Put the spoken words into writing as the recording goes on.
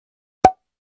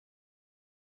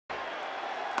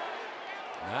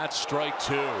That's strike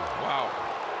two. Wow.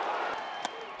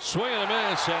 Swing and a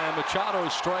miss, and Machado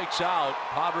strikes out.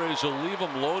 Padres will leave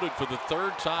him loaded for the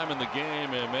third time in the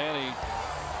game, and Manny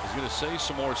is going to say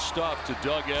some more stuff to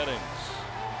Doug Eddings.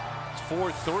 It's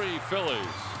 4-3 Phillies.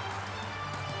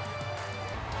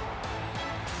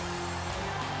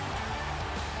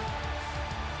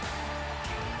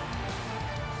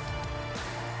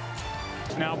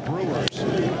 Now Brewers. That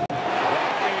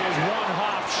is one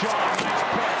hop shot. Nice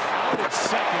push out at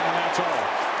second, and that's all.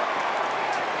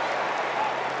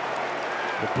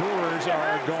 The Brewers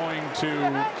are going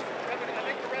to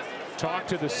talk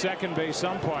to the second base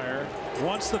umpire.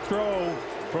 Wants the throw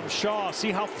from Shaw.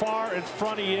 See how far in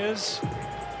front he is.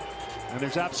 And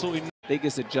there's absolutely no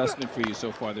biggest adjustment for you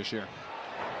so far this year.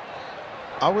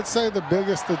 I would say the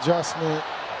biggest adjustment.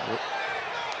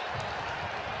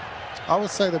 I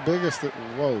would say the biggest.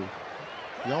 Whoa.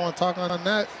 Y'all want to talk on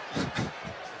that?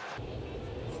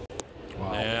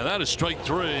 Wow. And that is strike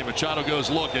three. Machado goes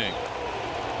looking.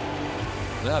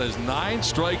 That is 9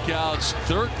 strikeouts,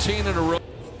 13 in a row.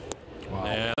 Wow.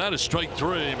 And that is strike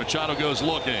three. Machado goes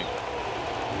looking.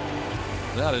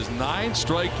 That is 9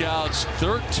 strikeouts,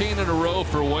 13 in a row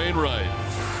for Wainwright.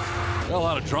 Got a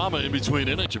lot of drama in between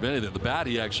innings. If anything, the bat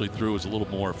he actually threw was a little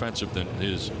more offensive than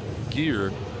his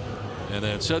gear. And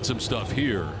then said some stuff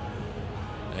here.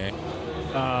 And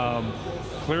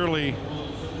clearly,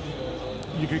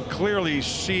 you could clearly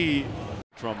see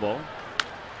Trumbo.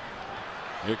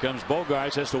 Here comes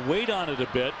Bogarts, has to wait on it a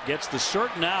bit, gets the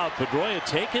certain out. Pedroia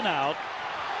taken out.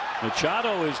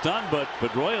 Machado is done, but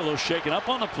Pedroia a little shaken up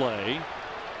on the play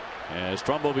as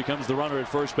Trumbo becomes the runner at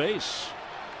first base.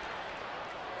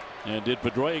 And did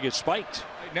Pedroia get spiked?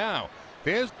 Right now,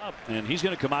 there's up, and he's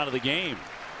going to come out of the game.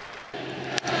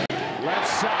 left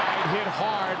side, hit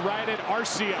hard right at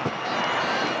Arcia.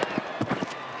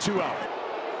 2 out.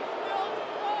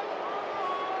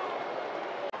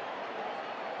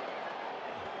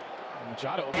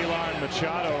 Machado. Elon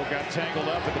Machado got tangled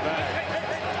up at the back.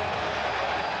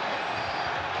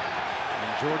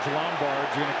 And George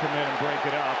Lombard's going to come in and break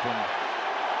it up. And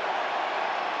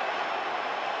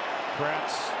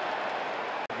Kratz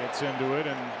gets into it,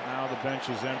 and now the bench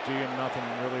is empty and nothing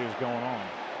really is going on.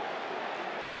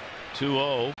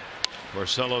 2-0.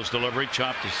 Porcello's delivery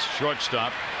chopped to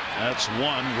shortstop. That's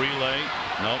one. Relay.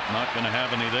 Nope, not going to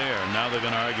have any there. Now they're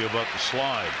going to argue about the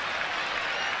slide.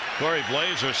 Corey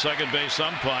Blazer, second base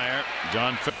umpire.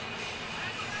 John.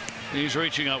 He's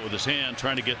reaching out with his hand,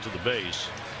 trying to get to the base.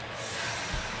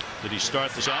 Did he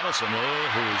start this? Donaldson,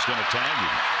 who is going to tag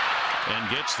him, and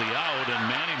gets the out. And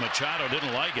Manny Machado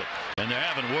didn't like it, and they're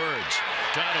having words.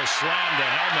 Machado slammed the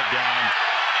helmet down.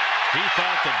 He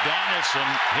thought that Donaldson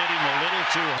hit him a little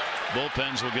too.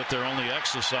 Bullpens will get their only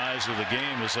exercise of the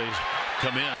game as they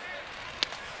come in.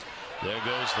 There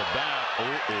goes the bat.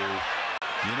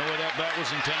 You know where that bat was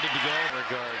intended to go?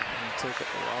 Regard and took it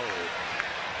lower.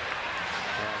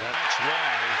 That's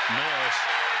why Norris.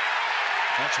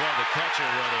 That's why the catcher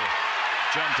rather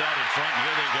jumped out in front. And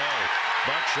here they go.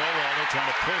 Buck Showalter trying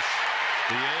to push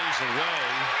the A's away.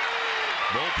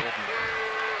 Bullpen.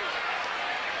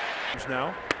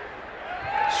 Now.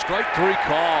 strike three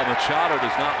call. Machado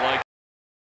does not like.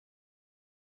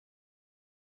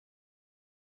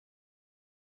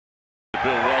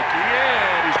 Bill Welke,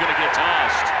 and he's going to get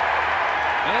tossed.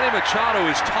 Manny Machado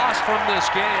is tossed from this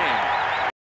game.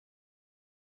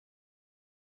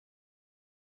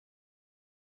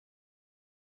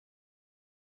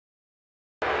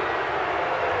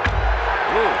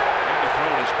 Ooh, and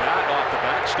throwing his bat off the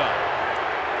backstop.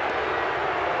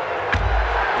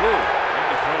 Ooh,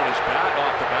 and throwing his bat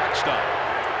off the backstop.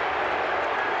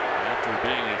 After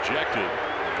being ejected,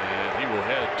 and he will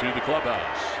head to the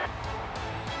clubhouse.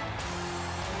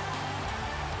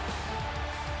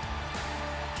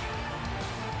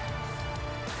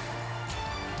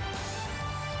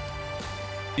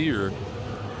 Here,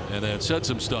 and then said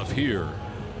some stuff here,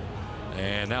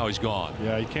 and now he's gone.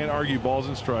 Yeah, you can't argue balls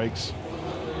and strikes.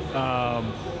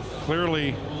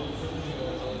 Clearly,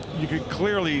 you could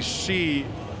clearly see.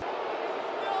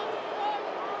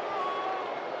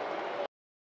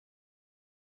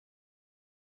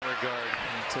 Regard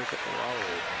and took it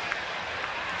lower.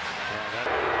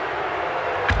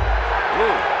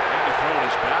 Ooh, and throwing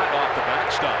his bat off the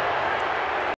backstop.